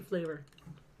tartness. Spicy flavor.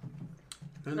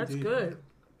 And That's the- good.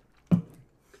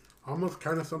 Almost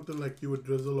kind of something like you would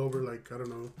drizzle over, like, I don't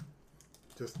know,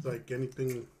 just like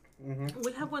anything Mm-hmm.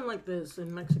 We have one like this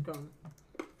in Mexico.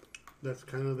 that's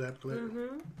kind of that flavor.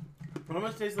 Mm-hmm. It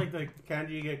almost tastes like the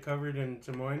candy you get covered in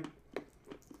chamoy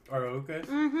or Lucas.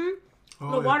 Mm-hmm.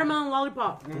 Oh, The yeah. watermelon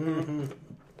lollipop. Mm-hmm.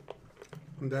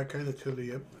 And that kind of chili,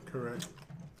 yep, correct.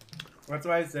 That's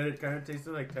why I said it kind of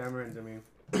tasted like tamarind to me.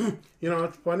 You know,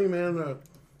 it's funny, man,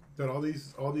 that all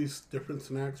these different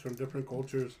snacks from different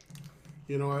cultures.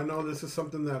 You know, I know this is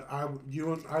something that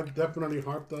I've definitely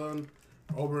harped on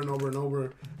over and over and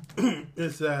over.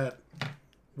 Is that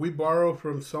we borrow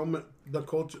from the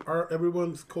culture.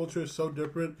 Everyone's culture is so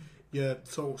different, yet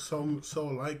so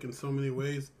alike in so many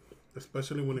ways.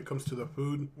 Especially when it comes to the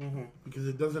food, because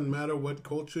it doesn't matter what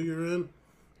culture you're in.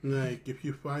 Like if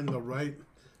you find the right.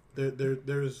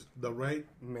 There's the right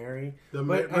Mary.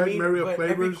 marry of Every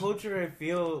flavors. culture, I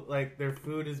feel like their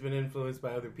food has been influenced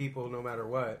by other people, no matter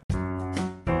what.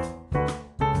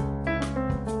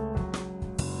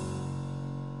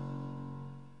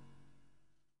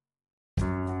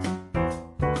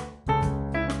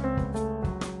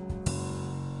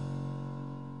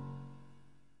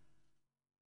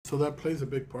 So that plays a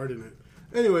big part in it.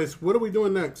 Anyways, what are we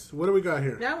doing next? What do we got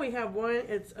here? Now we have one.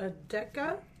 It's a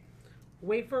Deca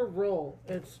wafer roll.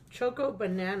 It's choco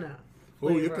banana. Oh,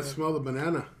 you flavor. can smell the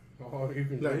banana. Oh, you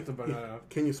can taste the banana.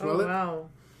 Can you smell Oh it? wow!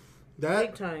 That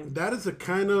Big time. that is the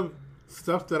kind of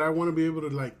stuff that I want to be able to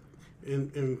like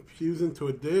infuse into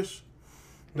a dish.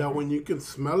 That when you can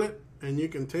smell it and you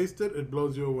can taste it, it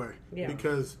blows you away. Yeah.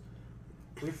 Because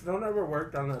We still never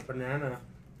worked on that banana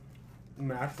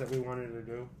mash that we wanted to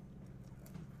do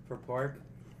for pork.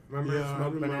 Remember Yeah, I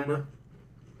smoked remember.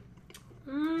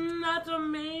 banana? That's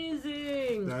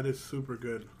amazing. that is super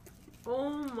good. Oh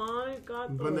my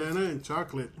god! those- Banana and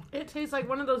chocolate. It tastes like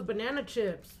one of those banana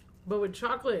chips, but with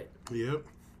chocolate. Yep.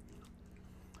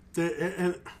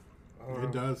 And Oh.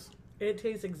 it does. It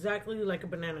tastes exactly like a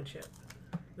banana chip.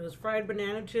 Those fried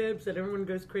banana chips that everyone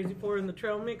goes crazy for in the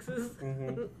trail mixes.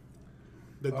 Mhm.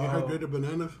 The dehydrated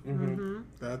bananas. Mm-hmm.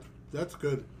 That's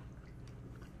good.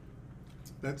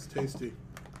 That's tasty.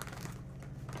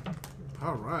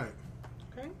 All right.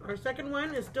 Okay, our second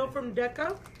one is still from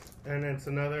Deca. And it's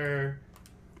another,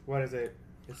 what is it?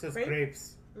 It says Grape?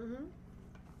 grapes. Mm-hmm.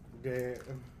 I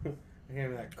can't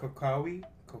remember that. Cocoa? Yeah,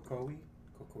 Cocoa?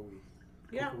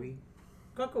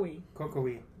 cocoa-y. Cocoa.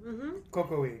 Mm-hmm.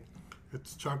 Cocoa.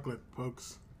 It's chocolate,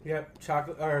 folks. Yep,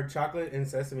 chocolate and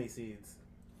sesame seeds.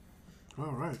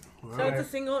 All right. Well, So it's a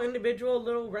single individual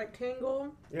little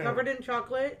rectangle Yeah. covered in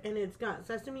chocolate, and it's got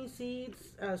sesame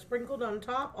seeds sprinkled on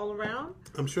top all around.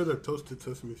 I'm sure they're toasted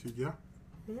sesame seeds, yeah?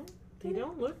 They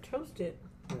don't look toasted.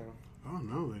 Yeah. Oh,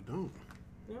 no, they don't.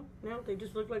 No, they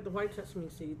just look like the white sesame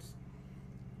seeds.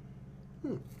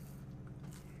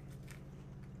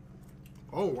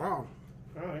 Oh, wow.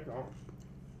 I like that.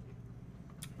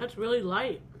 That's really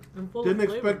light and full Didn't of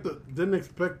flavor.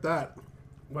 expect that.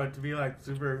 But to be like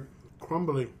super,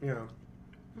 Crumbly. you know.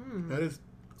 That is...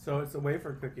 So it's a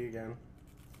wafer cookie again.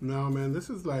 No, man, this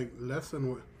is like less than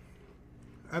what...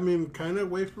 I mean, kind of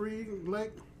wafery,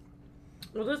 like...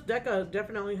 Well, this Deca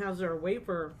definitely has their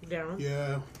wafer down.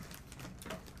 Yeah,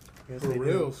 Yes, for they do.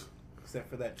 reals. Except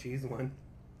for that cheese one.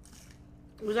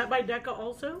 Was that by Deca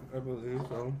also? I believe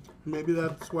so. Maybe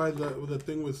that's why the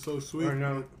thing was so sweet. Or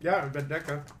no. Yeah, but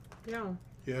Deca. Yeah.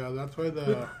 Yeah, that's why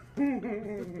the...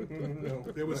 No.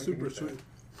 It was super sweet.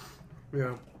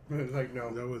 Yeah. It's like, no.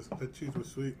 The cheese was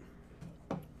sweet.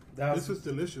 This is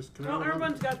delicious. Can I Well, have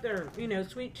one? everyone's got their,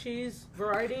 sweet cheese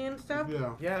variety and stuff.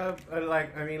 Yeah. Yeah,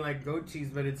 like goat cheese,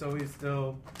 but it's always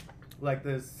still like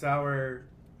the sour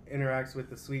interacts with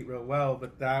the sweet real well.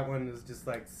 But that one is just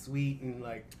like sweet and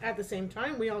like. At the same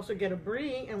time, we also get a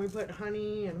brie and we put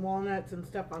honey and walnuts and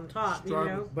stuff on top,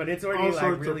 Strawberry. But it's already All like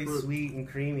sorts of really fruit. sweet and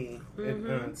creamy.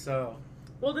 Mhm. So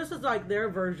Well, this is like their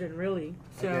version, really.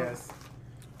 So. I guess.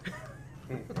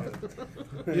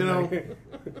 You know,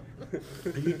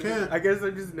 you can't. I guess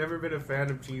I've just never been a fan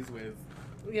of Cheese Whiz.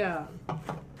 Yeah.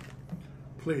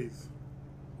 Please.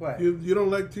 What? You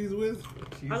don't like Cheese Whiz?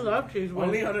 Cheese I love Cheese Whiz.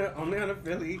 Only on a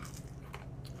Philly.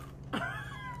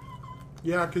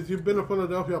 Yeah, because you've been to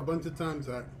Philadelphia a bunch of times,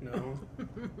 Zach. No. I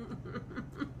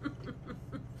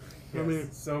Yes,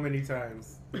 mean- so many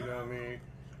times. You know what I mean?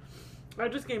 I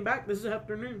just came back this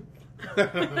afternoon.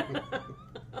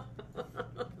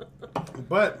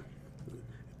 But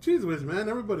Cheese Whiz, man,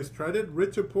 everybody's tried it,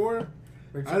 rich or poor.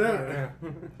 I don't- Yeah.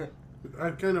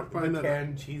 I kind of find The that.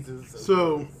 canned cheeses.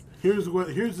 So here's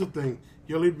the thing: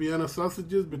 you'll eat Vienna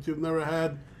sausages, but you've never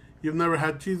had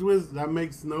Cheese Whiz. That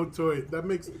makes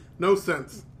no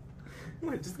sense.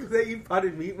 What, just because I eat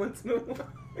potted meat once in a while?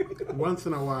 Once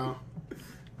in a while,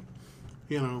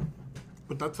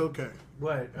 but that's okay.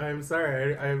 What? I'm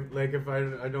sorry. I like if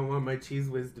I don't want my Cheese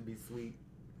Whiz to be sweet.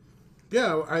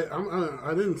 Yeah,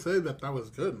 I didn't say that was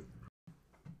good.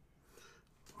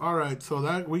 All right, so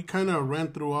that we kind of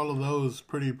ran through all of those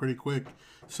pretty quick.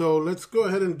 So let's go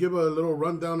ahead and give a little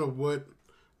rundown of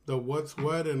what's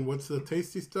what and what's the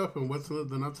tasty stuff and what's the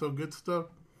not so good stuff.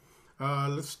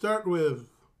 Let's start with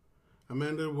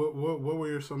Amanda. What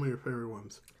were some of your favorite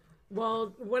ones?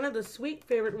 Well, one of the sweet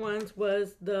favorite ones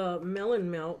was the melon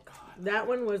milk. That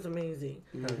one was amazing.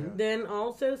 Mm-hmm. Then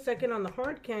also second on the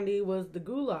hard candy was the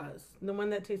Gulas, the one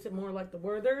that tasted more like the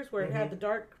Werther's, where it had the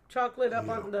dark chocolate up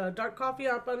on the dark coffee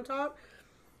up on top,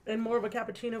 and more of a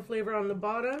cappuccino flavor on the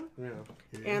bottom, Yeah.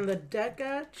 and the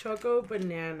Deca Choco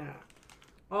Banana.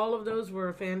 All of those were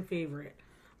a fan favorite.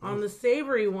 On the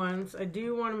savory ones, I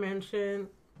do want to mention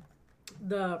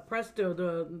the Presto,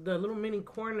 the little mini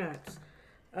corn nuts.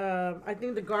 I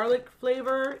think the garlic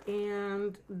flavor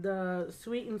and the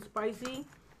sweet and spicy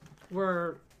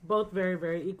were both very,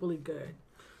 very equally good.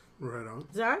 Right on.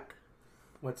 Zach?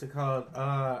 What's it called?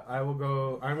 I'm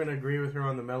gonna agree with her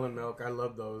on the melon milk. I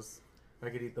love those. I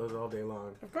could eat those all day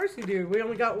long. Of course you do. We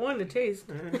only got one to taste.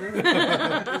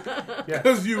 Yeah.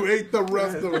 Because you ate the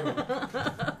rest of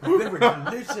them. They were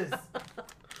delicious.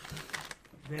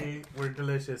 They were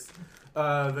delicious.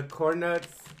 The corn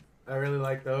nuts, I really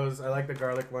like those. I like the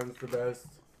garlic ones the best.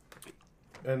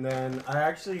 And then I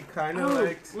actually kind of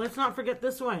liked let's not forget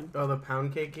this one. the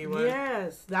pound cakey one.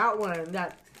 Yes, that one.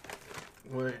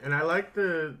 And I like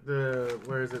the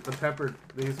where is it? The pepper.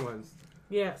 These ones.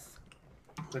 Yes.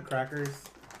 The crackers.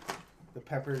 The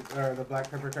pepper or the black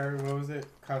pepper cracker. What was it?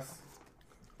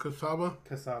 Cassava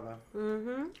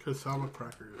Mm-hmm.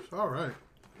 crackers. All right.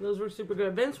 Those were super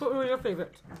good. Vince, what were your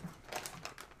favorites?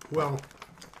 Well,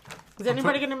 Is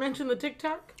anybody going to mention the Tic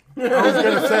Tac? I was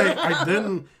gonna say I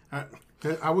didn't.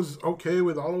 I was okay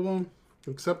with all of them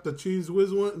except the Cheese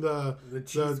Whiz one, the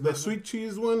sweet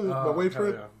cheese one, the wafer.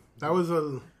 Yeah. That was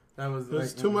That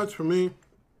was too much for me.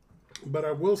 But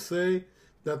I will say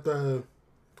that the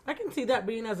I can see that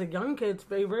being as a young kid's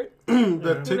favorite.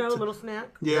 the You know, a little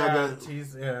snack. Yeah, the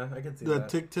cheese. Yeah, I can see the that.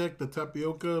 Tic Tac, the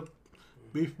tapioca,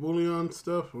 beef bouillon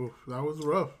stuff. Oof, that was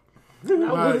rough. That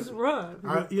Right. was rough.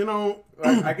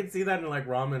 I could see that in like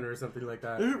ramen or something like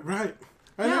that, Right.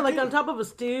 Yeah, And like I on top of a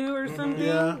stew or something.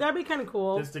 Yeah. That'd be kind of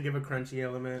cool. just to give a crunchy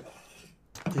element.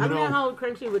 I don't know how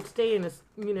crunchy it would stay in a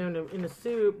in a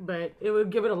soup, but it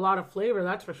would give it a lot of flavor.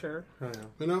 That's for sure. Oh,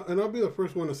 yeah. And I'll be the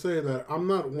first one to say that I'm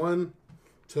not one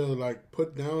to like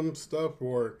put down stuff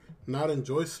or not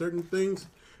enjoy certain things,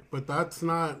 but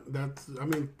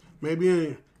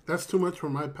maybe that's too much for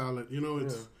my palate.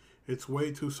 It's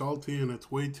way too salty and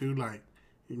it's way too like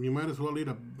you might as well eat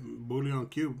a bouillon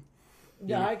cube.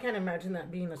 Yeah, I can't imagine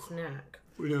that being a snack.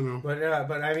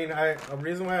 But I mean, a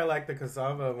reason why I like the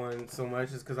cassava one so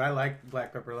much is because I like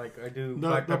black pepper. Like I do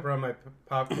black pepper on my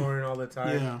popcorn all the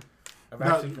time. Yeah. I've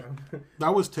actually found.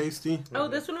 That was tasty. Oh,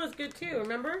 this one was good too.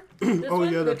 Remember? This Oh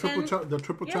one, yeah, the ten-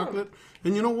 triple Yeah. chocolate.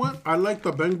 And you know what? I like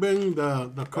the Bang Bang,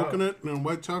 the coconut and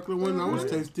white chocolate one. That was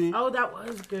tasty. Oh, that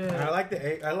was good. I like the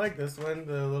egg. I like this one.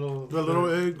 The little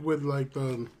egg with like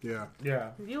the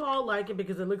Yeah. You all like it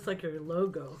because it looks like your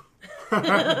logo.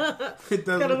 It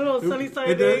does. got a little sunny side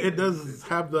it, egg. it does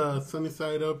have the sunny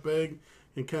side up egg.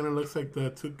 It kind of looks like the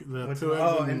two eggs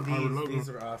Oh, in and our logo. these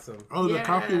are awesome. Oh, the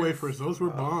coffee Yes. wafers. Those were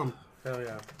bomb. Hell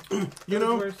yeah. You Those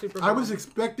know, were super I was bomb.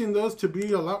 expecting those to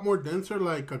be a lot more denser,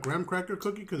 like a graham cracker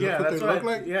cookie, because Yeah, that's what they look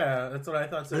like. Yeah, that's what I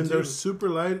thought so And too. they're super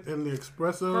light, and the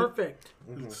espresso, Perfect.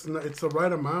 it's the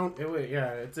right amount.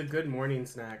 It's a good morning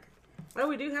snack. Oh,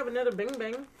 we do have another Bing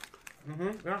Bang.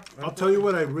 Yeah. I'll tell you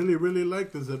what I really, really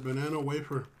liked is that banana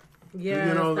wafer. Yes,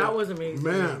 You know, that was amazing.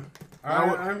 Man,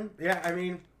 I'm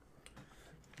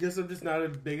just not the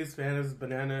biggest fan of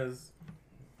bananas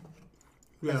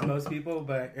as yeah. most people,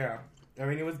 but yeah. I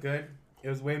mean, it was good. It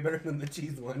was way better than the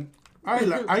cheese one.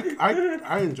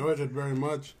 I enjoyed it very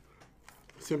much,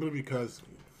 simply because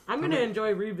I'm going to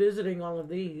enjoy revisiting all of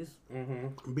these.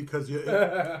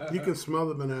 you can smell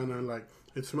the banana, and like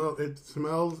it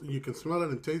smells. You can smell it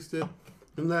and taste it,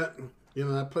 and that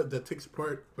that takes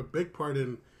a big part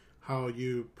in how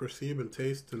you perceive and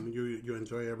taste, and you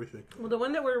enjoy everything. Well, the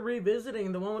one that we're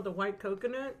revisiting, the one with the white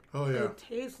coconut, Oh yeah, it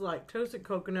tastes like toasted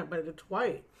coconut, but it's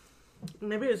white.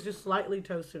 Maybe it's just slightly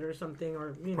toasted or something,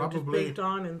 or just Probably. baked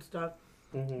on and stuff.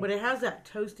 But it has that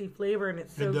toasty flavor, and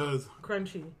it's so it does.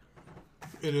 crunchy.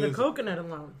 It The is. coconut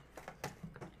alone.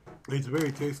 It's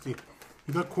very tasty.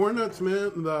 The corn nuts,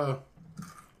 man. The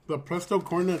Presto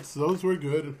corn nuts, those were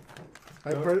good.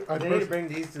 They need to bring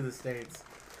these to the States.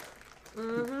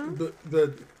 The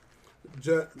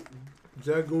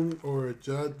Jagoon or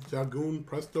Jagoon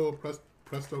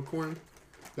Presto corn.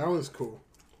 That was cool.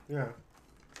 Yeah.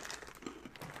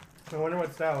 I wonder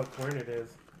what style of corn it is.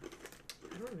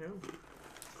 I don't know.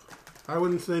 I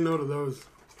wouldn't say no to those.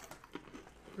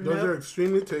 Those Nope. are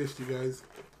extremely tasty, guys.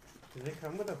 Do they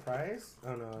come with a price?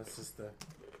 Oh no, it's just the.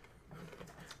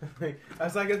 I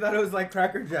thought it was like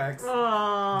Cracker Jacks. I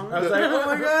Aww. was like, oh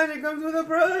my god, it comes with a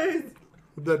price.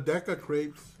 The Deca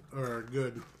crepes are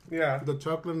good. Yeah. The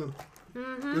chocolate,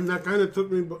 and that kind of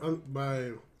took me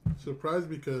by surprise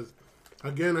because,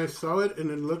 again, I saw it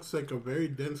and it looks like a very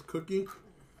dense cookie.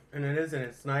 And it is, and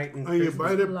it's night and And you crispy.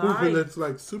 bite it, poof, and Light. it's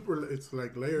like it's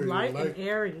like layered. Light and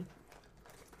airy.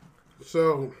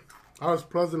 So I was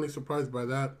pleasantly surprised by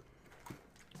that.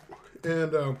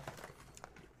 And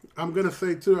I'm going to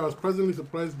say, too, I was pleasantly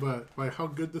surprised by how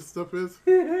good this stuff is.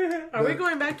 Are we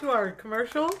going back to our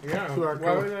commercial? Yeah. To our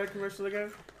What was that commercial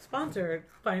again? Sponsored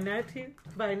by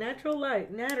Natural Light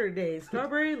Natter Day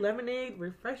Strawberry Lemonade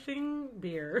Refreshing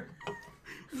Beer.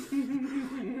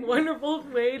 Wonderful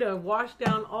way to wash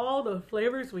down all the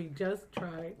flavors we just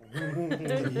tried.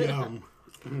 Yum.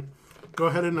 Go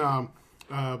ahead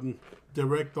and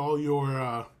direct all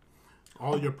your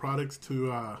products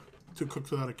to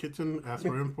Cooks Without a Kitchen. Ask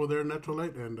for info there, Natural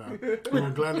Light, and we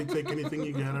will gladly take anything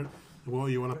you get. Well,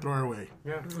 you want to throw our way.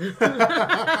 Yeah.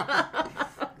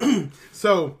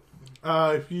 So,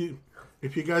 if you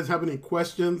guys have any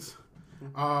questions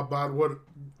about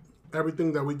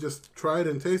everything that we just tried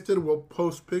and tasted, we'll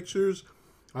post pictures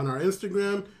on our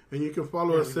Instagram, and you can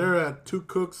follow us there at Two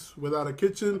Cooks Without a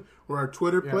Kitchen, or our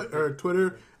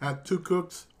Twitter at Two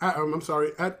Cooks.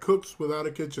 At Cooks Without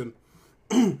a Kitchen.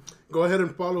 Go ahead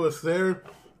and follow us there.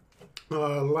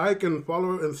 Like and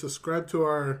follow and subscribe to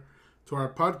our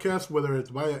podcast, whether it's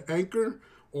via Anchor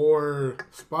or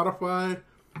Spotify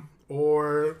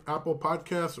or Apple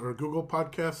Podcasts or Google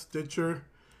Podcasts, Stitcher,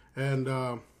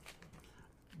 and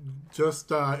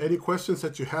just any questions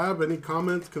that you have, any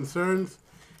comments, concerns,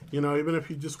 even if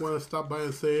you just want to stop by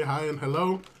and say hi and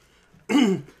hello.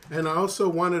 And I also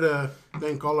wanted to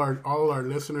thank all our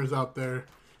listeners out there.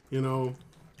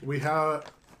 We have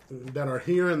that are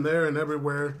here and there and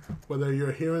everywhere, whether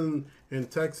you're here in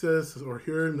Texas or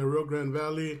here in the Rio Grande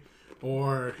Valley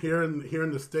or here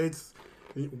in the States,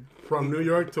 from New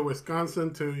York to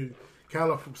Wisconsin to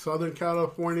Southern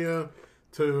California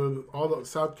to all of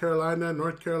South Carolina,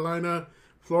 North Carolina,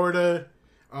 Florida,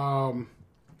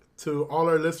 to all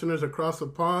our listeners across the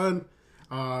pond,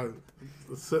 in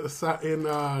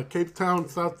Cape Town,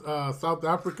 South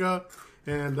Africa,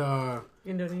 and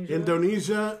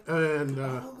Indonesia, and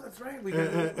Oh, that's right.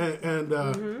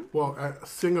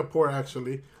 Singapore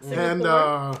actually,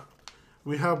 and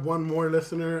we have one more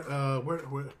listener. Where?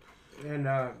 In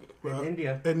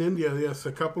India. In India, yes,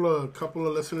 a couple of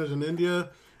listeners in India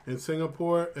and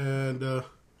Singapore and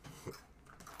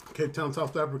Cape Town,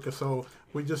 South Africa. So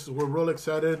we're real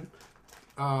excited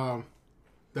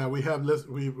that we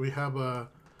have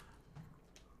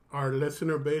our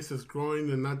listener base is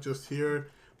growing, and not just here,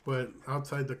 but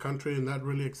outside the country, and that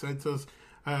really excites us.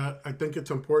 I think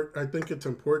it's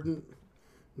important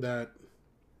that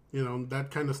that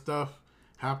kind of stuff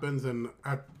happens. And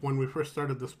when we first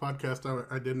started this podcast,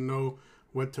 I didn't know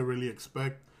what to really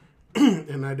expect,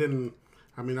 and I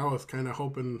was kind of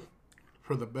hoping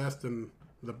for the best, and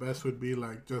the best would be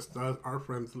like just us, our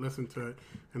friends listen to it,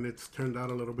 and it's turned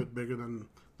out a little bit bigger than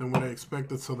what I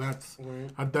expected. So that's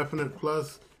a definite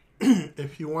plus.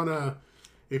 If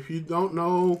you don't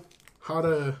know how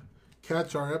to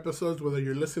catch our episodes, whether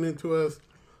you're listening to us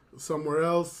somewhere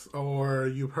else or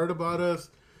you've heard about us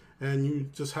and you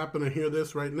just happen to hear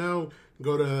this right now,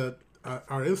 go to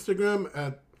our Instagram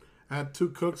at Two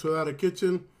Cooks Without a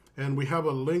Kitchen, and we have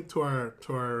a link to our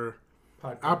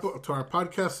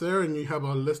podcast there, and you have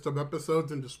a list of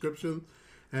episodes and descriptions.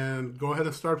 And go ahead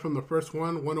and start from the first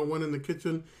one, 101 in the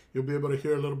Kitchen. You'll be able to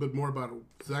hear a little bit more about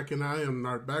Zach and I and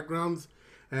our backgrounds.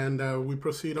 And we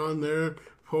proceed on there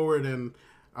forward, and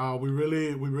we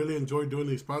really enjoy doing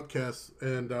these podcasts.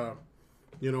 And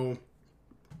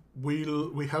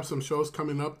we have some shows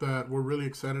coming up that we're really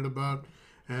excited about,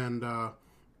 and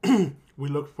we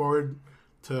look forward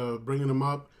to bringing them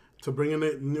up, to bringing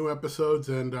in new episodes,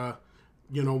 and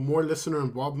more listener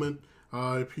involvement.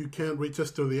 If you can't reach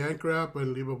us through the Anchor app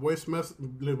and leave a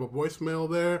voicemail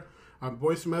there, a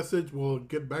voice message, we'll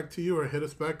get back to you, or hit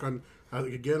us back on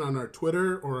our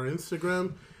Twitter or our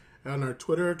Instagram. On our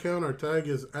Twitter account, our tag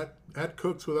is at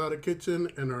Cooks Without a Kitchen,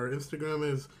 and our Instagram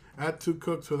is at Two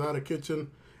Cooks Without a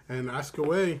Kitchen. And ask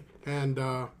away, and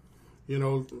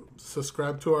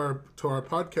subscribe to our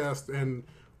podcast. And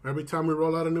every time we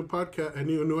roll out a new podcast, a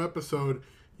new episode,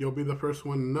 you'll be the first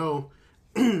one to know.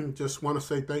 Just want to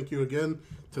say thank you again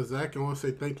to Zach. I want to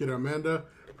say thank you to Amanda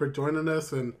for joining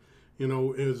us, and it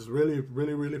was really,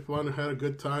 really, really fun. I had a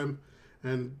good time,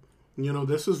 and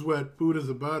this is what food is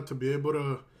about, to be able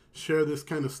to share this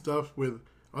kind of stuff with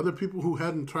other people who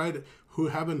haven't tried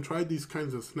these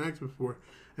kinds of snacks before.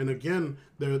 And again,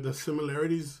 the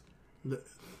similarities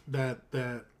that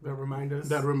remind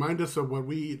us of what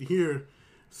we eat here.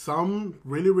 Some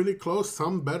really, really close.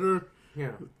 Some better.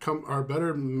 Yeah. Are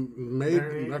better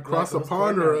made across the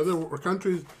pond or other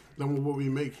countries than what we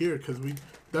make here, because we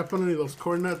definitely, those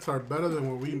corn nuts are better than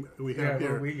what we have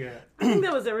here. What we get. I think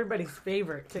that was everybody's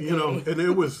favorite today. And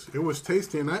it was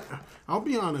tasty. And I'll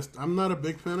be honest, I'm not a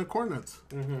big fan of corn nuts.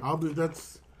 Mm-hmm.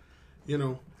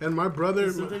 And my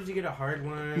brother. Sometimes you get a hard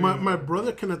one. My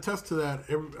brother can attest to that.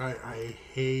 I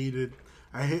hated,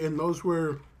 and those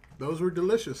were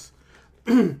delicious.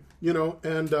 And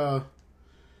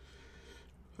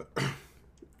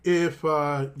if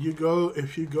you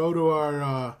go to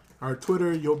our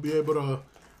Twitter, you'll be able to,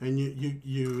 and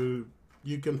you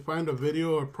can find a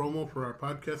video or promo for our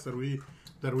podcast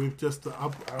that we've just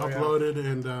uploaded,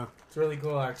 and it's really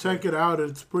cool. Actually, check it out.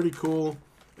 It's pretty cool,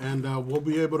 and we'll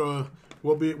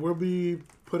be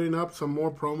putting up some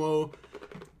more promo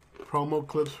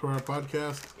clips for our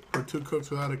podcast for Two Cooks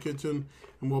Without a Kitchen,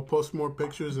 and we'll post more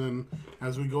pictures and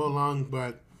as we go along.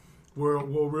 But we're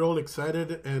real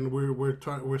excited, and we're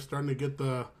starting to get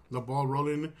the ball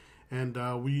rolling,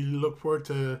 and we look forward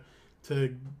to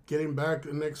getting back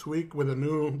next week with a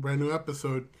brand new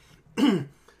episode.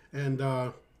 And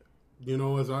as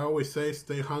I always say,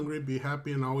 stay hungry, be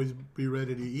happy, and always be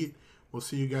ready to eat. We'll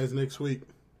see you guys next week.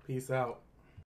 Peace out.